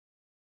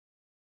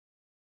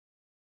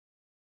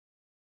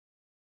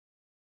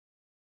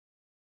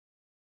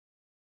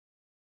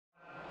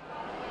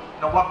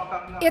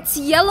It's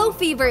yellow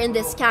fever in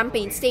this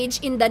campaign stage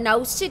in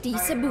Danau City,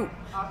 Cebu.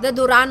 The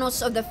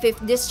Duranos of the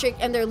 5th District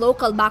and their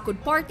local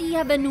Bakud party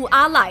have a new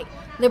ally,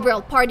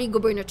 Liberal Party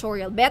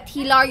gubernatorial bet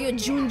Hilario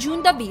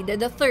Junjun Davide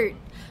III.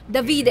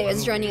 Davide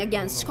is running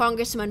against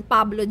Congressman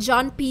Pablo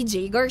John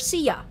P.J.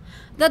 Garcia.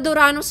 The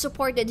Duranos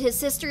supported his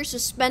sister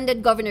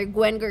suspended Governor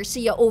Gwen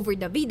Garcia over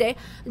Davide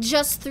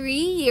just 3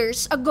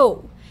 years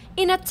ago.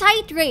 In a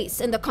tight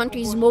race in the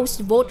country's most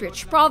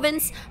vote-rich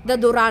province, the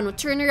Durano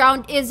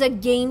turnaround is a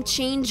game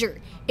changer.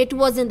 It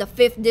was in the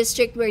 5th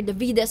District where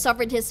Davide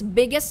suffered his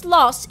biggest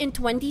loss in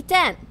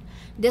 2010.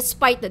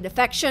 Despite the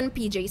defection,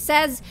 PJ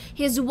says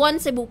his One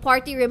Cebu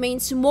party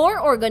remains more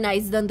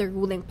organized than the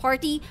ruling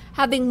party,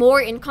 having more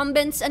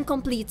incumbents and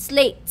complete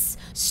slates.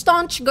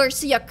 Staunch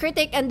Garcia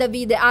critic and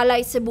Davide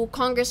ally Cebu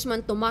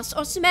Congressman Tomas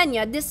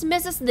Osmeña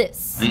dismisses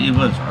this. The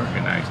evil is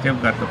organized.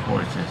 They've got the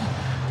forces.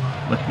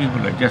 But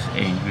people are just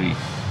angry.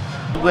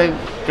 When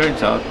it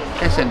turns out,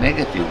 that's a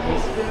negative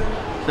vote.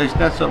 So it's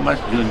not so much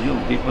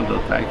Junjun, people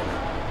don't like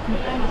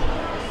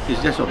it.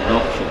 It's just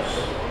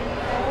obnoxious.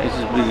 This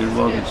has been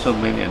involved in so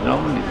many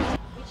anomalies.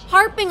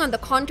 Harping on the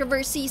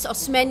controversies,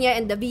 Osmeña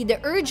and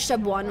Davide urged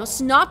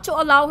Cebuanos not to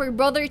allow her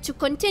brother to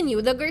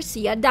continue the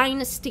Garcia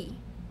dynasty.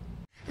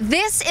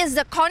 This is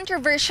the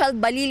controversial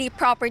Balili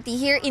property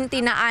here in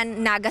Tinaan,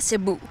 Naga,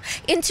 Cebu.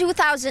 In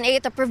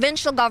 2008, the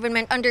provincial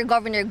government under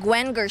Governor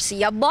Gwen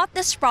Garcia bought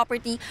this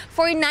property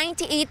for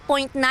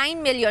 98.9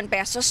 million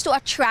pesos to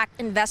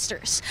attract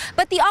investors.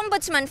 But the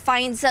ombudsman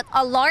finds that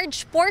a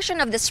large portion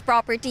of this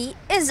property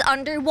is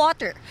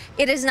underwater.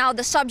 It is now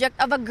the subject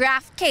of a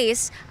graft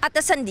case at the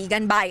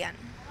Sandigan Bayan.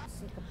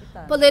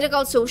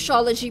 Political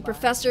sociology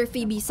professor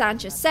Phoebe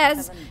Sanchez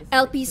says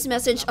LP's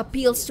message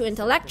appeals to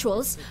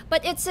intellectuals,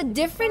 but it's a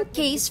different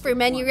case for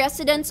many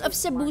residents of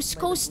Cebu's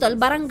coastal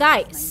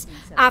barangays.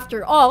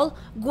 After all,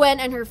 Gwen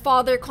and her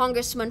father,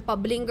 Congressman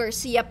Pabling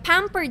Garcia,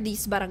 pampered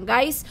these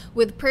barangays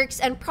with perks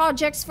and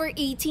projects for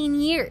 18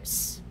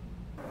 years.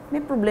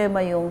 May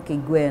problema yung kay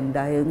Gwen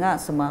dahil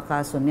nga sa mga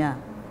kaso niya.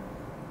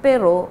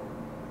 Pero,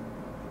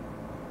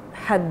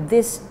 had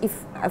this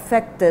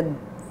affected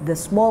the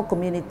small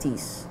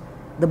communities,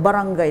 the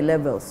barangay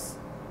levels,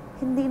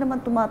 hindi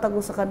naman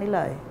tumatago sa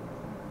kanila eh.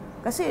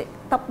 Kasi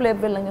top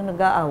level lang yung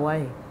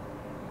nag-aaway.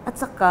 At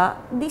saka,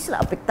 hindi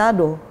sila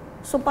apektado.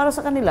 So para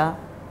sa kanila,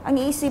 ang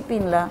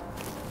iisipin nila,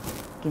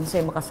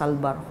 kinsay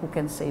makasalbar, who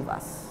can save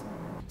us?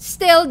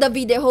 Still,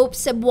 Davide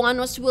hopes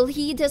Cebuanos will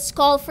heed his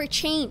call for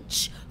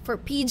change. For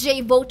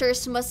PJ,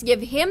 voters must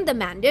give him the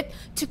mandate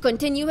to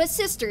continue his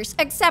sister's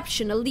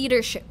exceptional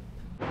leadership.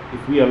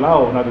 If we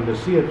allow another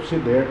Garcia to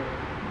sit there,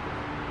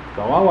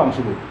 kawawa ang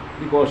Cebu.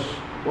 Because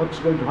what's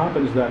going to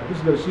happen is that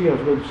this Garcia is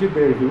going to sit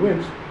there if he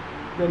wins,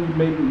 then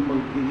maybe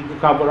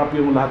cover up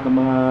yung lahat ng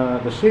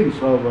mga the sins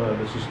of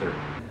the sister.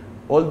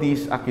 All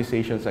these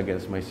accusations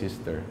against my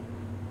sister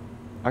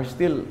are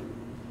still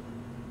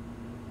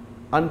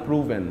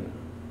unproven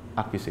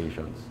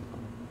accusations.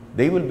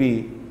 They will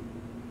be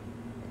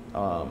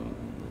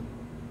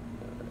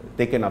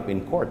taken up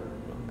in court.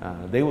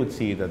 They would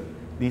see that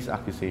these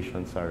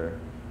accusations are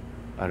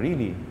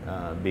really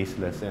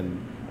baseless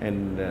and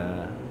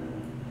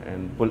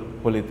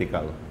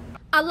political.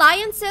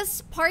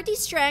 Alliances, party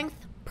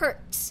strength,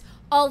 perks.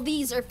 All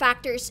these are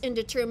factors in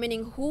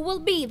determining who will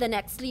be the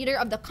next leader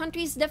of the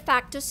country's de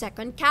facto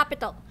second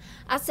capital.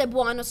 As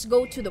Cebuanos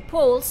go to the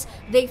polls,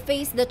 they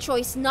face the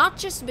choice not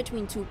just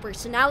between two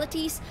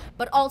personalities,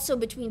 but also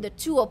between the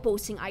two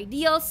opposing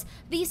ideals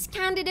these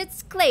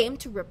candidates claim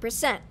to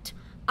represent.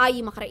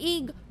 Ayee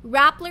Macaraig,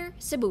 Rappler,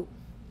 Cebu.